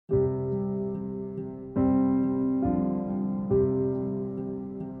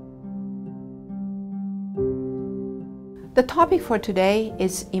The topic for today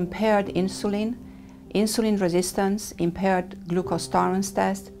is impaired insulin, insulin resistance, impaired glucose tolerance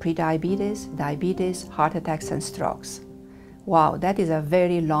test, prediabetes, diabetes, heart attacks and strokes. Wow, that is a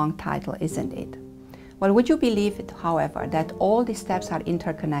very long title, isn't it? Well, would you believe it, however, that all these steps are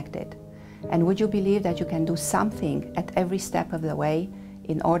interconnected? And would you believe that you can do something at every step of the way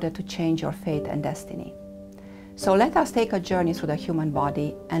in order to change your fate and destiny? So let us take a journey through the human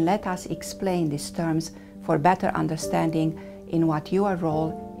body and let us explain these terms for better understanding in what your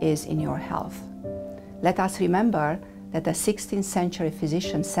role is in your health. Let us remember that the 16th century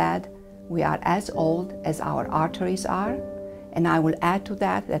physician said, we are as old as our arteries are, and I will add to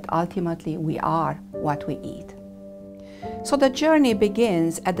that that ultimately we are what we eat. So the journey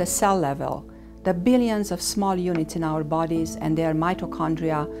begins at the cell level, the billions of small units in our bodies and their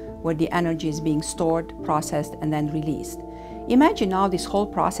mitochondria where the energy is being stored, processed, and then released. Imagine now this whole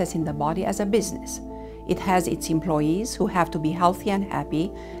process in the body as a business. It has its employees who have to be healthy and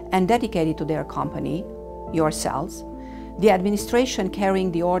happy and dedicated to their company, your cells. The administration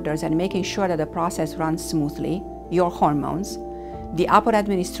carrying the orders and making sure that the process runs smoothly, your hormones. The upper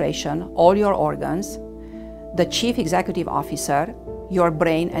administration, all your organs. The chief executive officer, your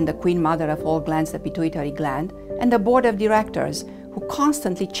brain and the queen mother of all glands, the pituitary gland, and the board of directors who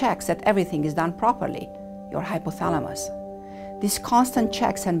constantly checks that everything is done properly, your hypothalamus. These constant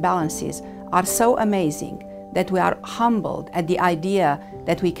checks and balances are so amazing that we are humbled at the idea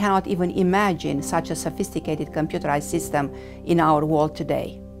that we cannot even imagine such a sophisticated computerized system in our world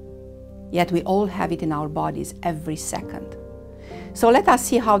today. Yet we all have it in our bodies every second. So let us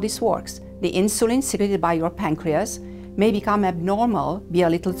see how this works. The insulin secreted by your pancreas may become abnormal, be a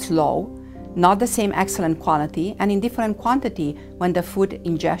little slow, not the same excellent quality, and in different quantity when the food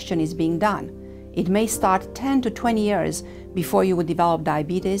ingestion is being done. It may start 10 to 20 years before you would develop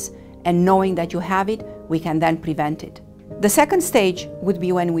diabetes, and knowing that you have it, we can then prevent it. The second stage would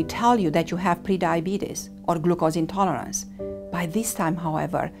be when we tell you that you have prediabetes or glucose intolerance. By this time,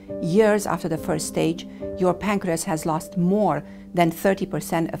 however, years after the first stage, your pancreas has lost more than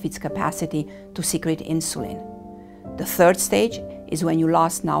 30% of its capacity to secrete insulin. The third stage is when you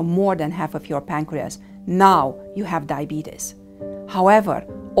lost now more than half of your pancreas. Now you have diabetes. However,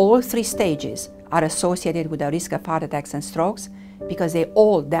 all three stages are associated with the risk of heart attacks and strokes because they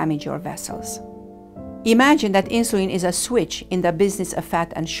all damage your vessels. Imagine that insulin is a switch in the business of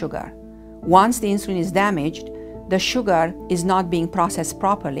fat and sugar. Once the insulin is damaged, the sugar is not being processed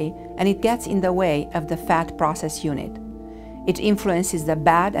properly and it gets in the way of the fat process unit. It influences the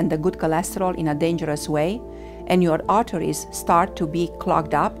bad and the good cholesterol in a dangerous way, and your arteries start to be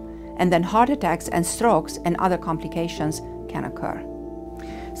clogged up, and then heart attacks and strokes and other complications can occur.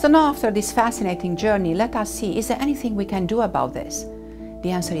 So now after this fascinating journey, let us see, is there anything we can do about this?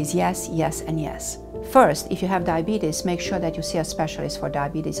 The answer is yes, yes, and yes. First, if you have diabetes, make sure that you see a specialist for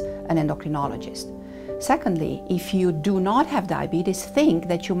diabetes, an endocrinologist. Secondly, if you do not have diabetes, think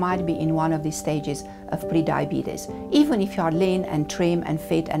that you might be in one of these stages of prediabetes, even if you are lean and trim and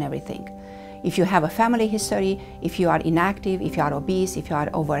fit and everything. If you have a family history, if you are inactive, if you are obese, if you are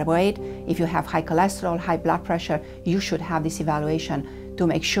overweight, if you have high cholesterol, high blood pressure, you should have this evaluation to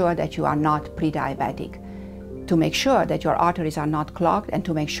make sure that you are not pre-diabetic, to make sure that your arteries are not clogged, and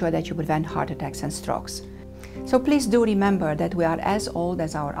to make sure that you prevent heart attacks and strokes. So please do remember that we are as old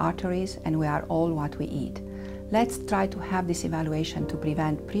as our arteries and we are all what we eat. Let's try to have this evaluation to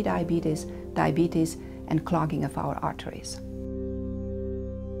prevent prediabetes, diabetes, and clogging of our arteries.